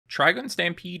Trigun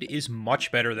Stampede is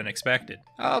much better than expected.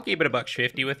 I'll keep it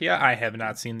 $1.50 with you. I have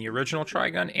not seen the original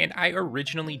Trigun, and I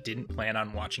originally didn't plan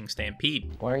on watching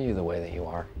Stampede. Why are you the way that you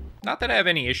are? Not that I have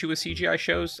any issue with CGI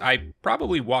shows, I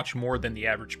probably watch more than the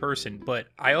average person, but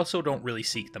I also don't really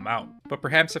seek them out. But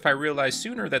perhaps if I realized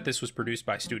sooner that this was produced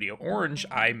by Studio Orange,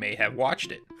 I may have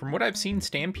watched it. From what I've seen,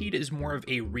 Stampede is more of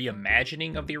a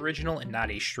reimagining of the original and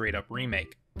not a straight up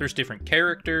remake. There's different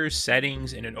characters,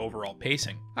 settings, and an overall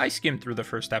pacing. I skimmed through the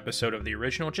first episode of the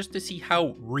original just to see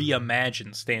how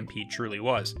reimagined Stampede truly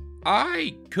was.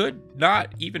 I could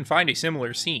not even find a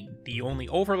similar scene, the only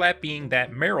overlap being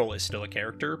that Meryl is still a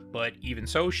character, but even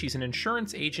so, she's an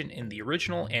insurance agent in the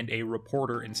original and a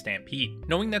reporter in Stampede.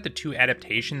 Knowing that the two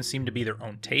adaptations seem to be their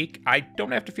own take, I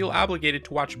don't have to feel obligated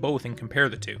to watch both and compare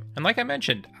the two. And like I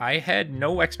mentioned, I had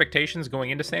no expectations going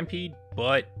into Stampede,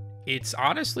 but it's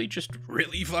honestly just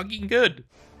really fucking good.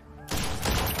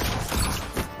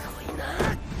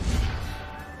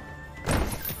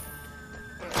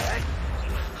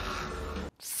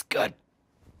 It's good.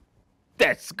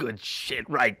 That's good shit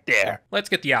right there. Let's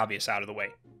get the obvious out of the way.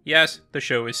 Yes, the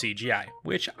show is CGI,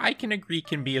 which I can agree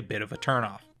can be a bit of a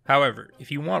turnoff. However,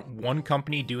 if you want one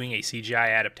company doing a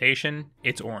CGI adaptation,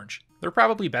 it's Orange. They're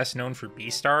probably best known for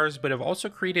Beastars, but have also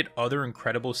created other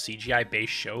incredible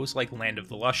CGI-based shows like Land of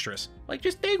the Lustrous. Like,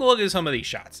 just take a look at some of these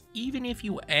shots. Even if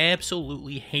you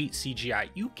absolutely hate CGI,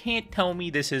 you can't tell me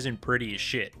this isn't pretty as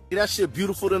shit. That shit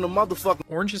beautiful than a motherfucker.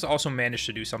 Orange has also managed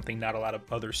to do something not a lot of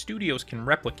other studios can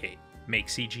replicate. Make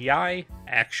CGI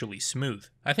actually smooth.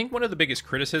 I think one of the biggest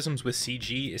criticisms with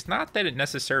CG is not that it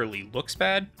necessarily looks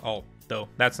bad, though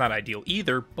that's not ideal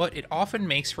either, but it often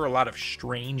makes for a lot of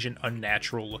strange and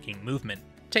unnatural looking movement.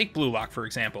 Take Blue Lock for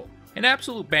example. An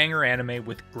absolute banger anime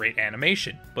with great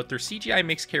animation, but their CGI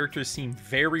makes characters seem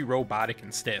very robotic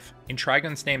and stiff. In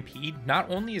Trigun Stampede, not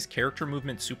only is character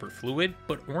movement super fluid,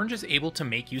 but Orange is able to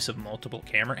make use of multiple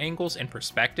camera angles and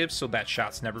perspectives so that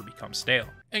shots never become stale.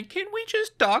 And can we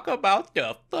just talk about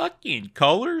the fucking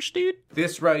colors, dude?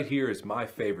 This right here is my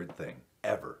favorite thing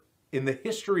ever. In the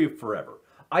history of forever.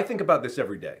 I think about this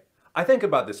every day. I think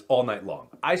about this all night long.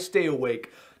 I stay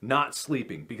awake, not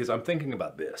sleeping, because I'm thinking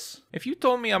about this. If you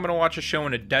told me I'm gonna watch a show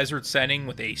in a desert setting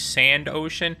with a sand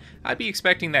ocean, I'd be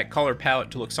expecting that color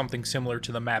palette to look something similar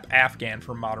to the map Afghan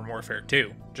from Modern Warfare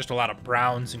 2. Just a lot of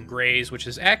browns and grays, which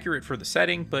is accurate for the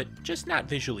setting, but just not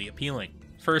visually appealing.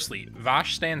 Firstly,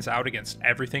 Vash stands out against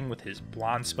everything with his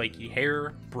blonde spiky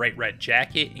hair, bright red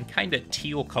jacket, and kinda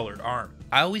teal colored arm.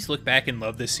 I always look back and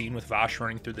love this scene with Vash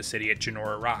running through the city at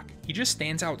Genora Rock. He just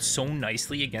stands out so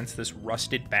nicely against this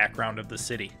rusted background of the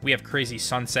city. We have crazy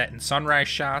sunset and sunrise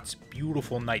shots,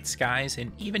 beautiful night skies,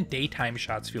 and even daytime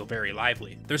shots feel very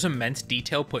lively. There's immense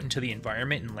detail put into the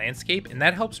environment and landscape, and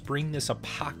that helps bring this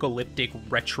apocalyptic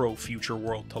retro future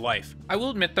world to life. I will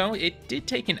admit though, it did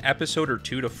take an episode or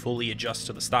two to fully adjust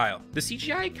to the style. The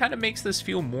CGI kind of makes this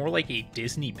feel more like a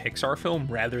Disney Pixar film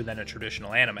rather than a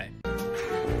traditional anime.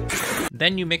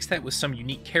 Then you mix that with some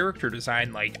unique character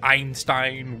design like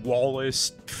Einstein,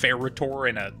 Wallace, Ferritor,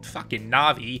 and a fucking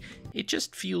Navi, it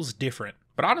just feels different.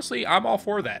 But honestly, I'm all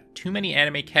for that. Too many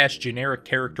anime cast generic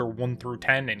character 1 through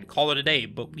 10 and call it a day,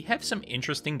 but we have some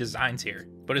interesting designs here.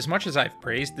 But as much as I've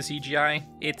praised the CGI,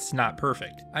 it's not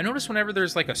perfect. I notice whenever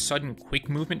there's like a sudden quick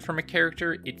movement from a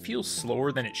character, it feels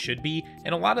slower than it should be,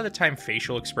 and a lot of the time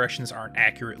facial expressions aren't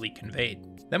accurately conveyed.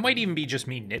 That might even be just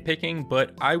me nitpicking,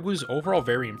 but I was overall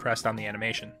very impressed on the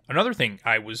animation. Another thing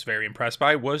I was very impressed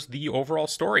by was the overall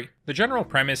story. The general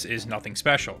premise is nothing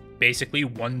special. Basically,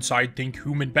 one side think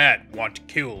human bad, want to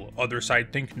kill, other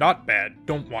side think not bad,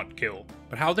 don't want kill.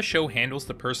 But how the show handles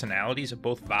the personalities of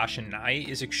both Vash and Nai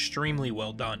is extremely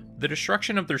well done. The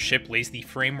destruction of their ship lays the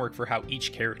framework for how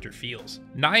each character feels.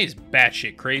 Nai is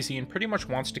batshit crazy and pretty much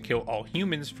wants to kill all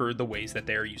humans for the ways that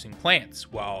they are using plants,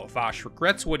 while Vash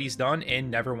regrets what he's done and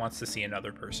never wants to see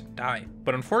another person die.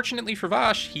 But unfortunately for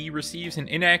Vash, he receives an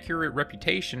inaccurate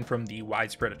reputation from the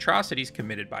widespread atrocities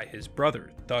committed by his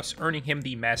brother, thus earning him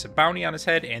the massive bounty on his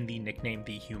head and the nickname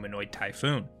the Humanoid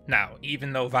Typhoon. Now,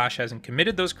 even though Vash hasn't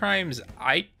committed those crimes,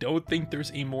 I don't think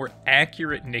there's a more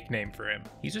accurate nickname for him.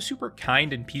 He's a super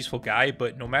kind and peaceful guy,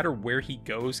 but no matter where he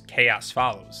goes, chaos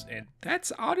follows, and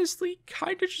that's honestly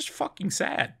kinda just fucking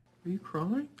sad. Are you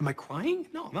crying? Am I crying?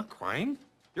 No, I'm not crying.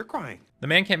 You're crying. The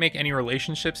man can't make any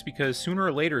relationships because sooner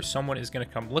or later someone is going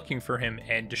to come looking for him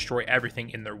and destroy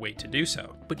everything in their way to do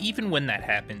so. But even when that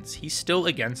happens, he's still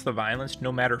against the violence no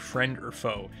matter friend or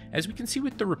foe, as we can see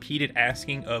with the repeated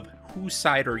asking of whose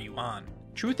side are you on?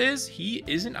 Truth is, he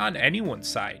isn't on anyone's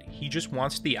side, he just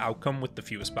wants the outcome with the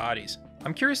fewest bodies.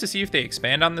 I'm curious to see if they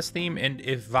expand on this theme and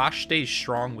if Vash stays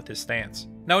strong with his stance.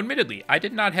 Now admittedly, I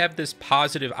did not have this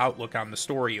positive outlook on the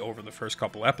story over the first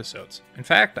couple episodes. In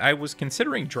fact, I was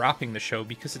considering dropping the show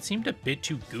because it seemed a bit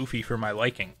too goofy for my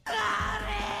liking.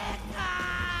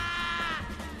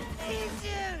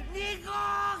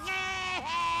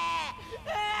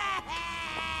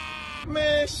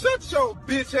 Man, shut your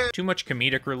bitch ass. Too much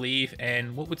comedic relief,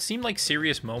 and what would seem like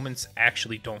serious moments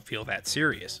actually don't feel that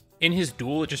serious. In his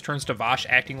duel, it just turns to Vash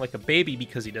acting like a baby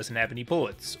because he doesn't have any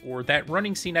bullets. Or that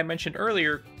running scene I mentioned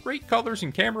earlier, great colors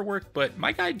and camera work, but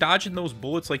my guy dodging those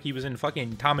bullets like he was in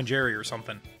fucking Tom and Jerry or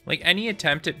something. Like any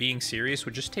attempt at being serious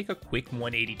would just take a quick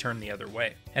 180 turn the other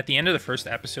way. At the end of the first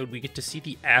episode, we get to see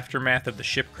the aftermath of the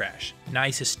ship crash.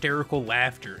 Nice hysterical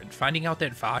laughter and finding out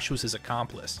that Vash was his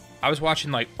accomplice. I was watching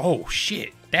like, oh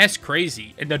shit, that's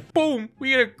crazy. And then boom, we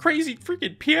get a crazy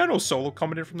freaking piano solo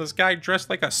coming in from this guy dressed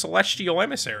like a celestial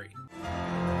emissary.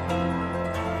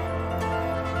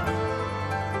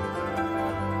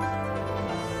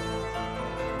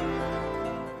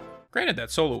 Granted,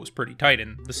 that solo was pretty tight,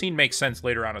 and the scene makes sense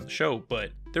later on in the show,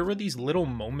 but there were these little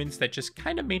moments that just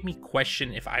kind of made me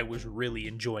question if I was really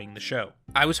enjoying the show.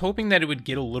 I was hoping that it would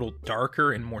get a little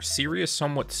darker and more serious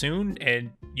somewhat soon,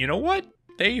 and you know what?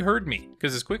 They heard me,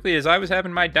 because as quickly as I was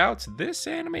having my doubts, this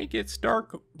anime gets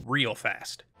dark real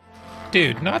fast.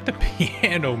 Dude, not the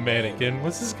piano mannequin.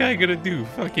 What's this guy gonna do?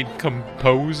 Fucking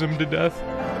compose him to death?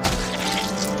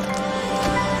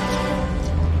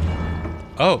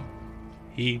 Oh.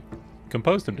 He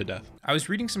composed him to death. I was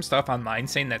reading some stuff online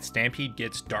saying that Stampede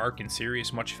gets dark and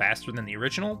serious much faster than the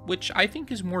original, which I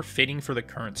think is more fitting for the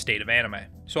current state of anime.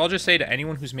 So I'll just say to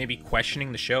anyone who's maybe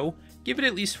questioning the show, give it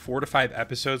at least 4 to 5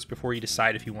 episodes before you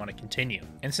decide if you want to continue.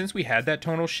 And since we had that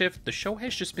tonal shift, the show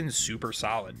has just been super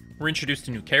solid. We're introduced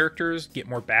to new characters, get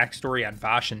more backstory on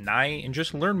Vash and Nai, and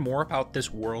just learn more about this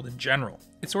world in general.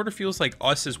 It sort of feels like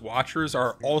us as watchers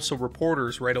are also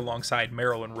reporters right alongside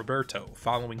Meryl and Roberto,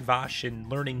 following Vash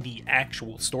and learning the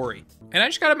actual story. And I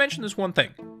just gotta mention this one thing.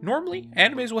 Normally,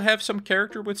 animes will have some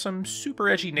character with some super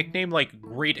edgy nickname like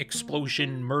Great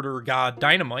Explosion Murder God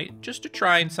Dynamite just to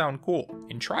try and sound cool.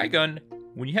 In Trigun,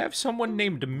 when you have someone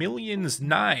named Millions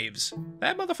Knives,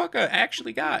 that motherfucker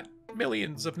actually got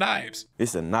millions of knives.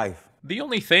 It's a knife. The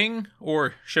only thing,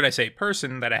 or should I say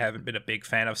person, that I haven't been a big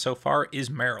fan of so far is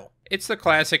Meryl. It's the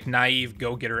classic naive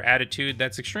go-getter attitude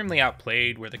that's extremely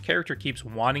outplayed, where the character keeps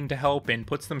wanting to help and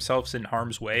puts themselves in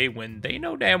harm's way when they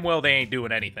know damn well they ain't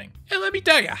doing anything. And let me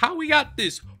tell you how we got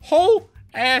this whole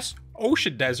ass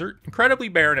ocean desert, incredibly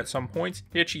barren at some points,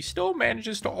 yet she still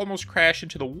manages to almost crash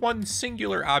into the one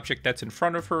singular object that's in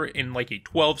front of her in like a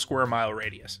 12 square mile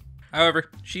radius. However,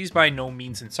 she's by no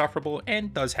means insufferable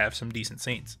and does have some decent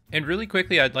scenes. And really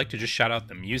quickly, I'd like to just shout out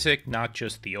the music, not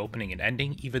just the opening and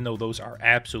ending, even though those are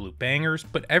absolute bangers,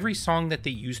 but every song that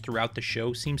they use throughout the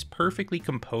show seems perfectly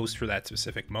composed for that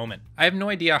specific moment. I have no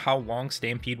idea how long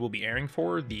Stampede will be airing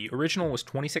for. The original was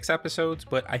 26 episodes,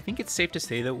 but I think it's safe to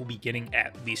say that we'll be getting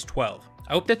at least 12.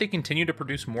 I hope that they continue to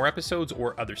produce more episodes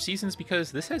or other seasons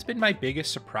because this has been my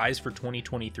biggest surprise for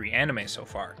 2023 anime so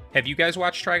far. Have you guys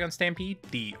watched Trigun Stampede,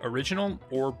 the original,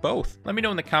 or both? Let me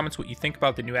know in the comments what you think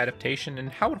about the new adaptation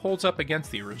and how it holds up against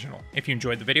the original. If you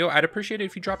enjoyed the video, I'd appreciate it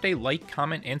if you dropped a like,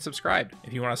 comment, and subscribed.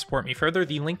 If you want to support me further,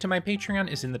 the link to my Patreon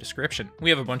is in the description. We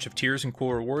have a bunch of tiers and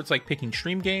cool rewards like picking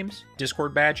stream games,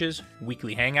 Discord badges,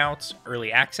 weekly hangouts,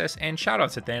 early access, and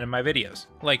shoutouts at the end of my videos.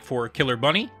 Like for Killer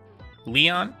Bunny,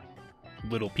 Leon,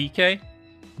 Little PK,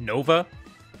 Nova,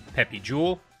 Peppy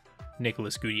Jewel,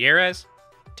 Nicholas Gutierrez,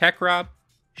 Tech Rob,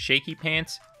 Shaky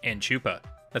Pants, and Chupa.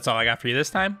 That's all I got for you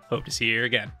this time. Hope to see you here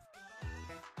again.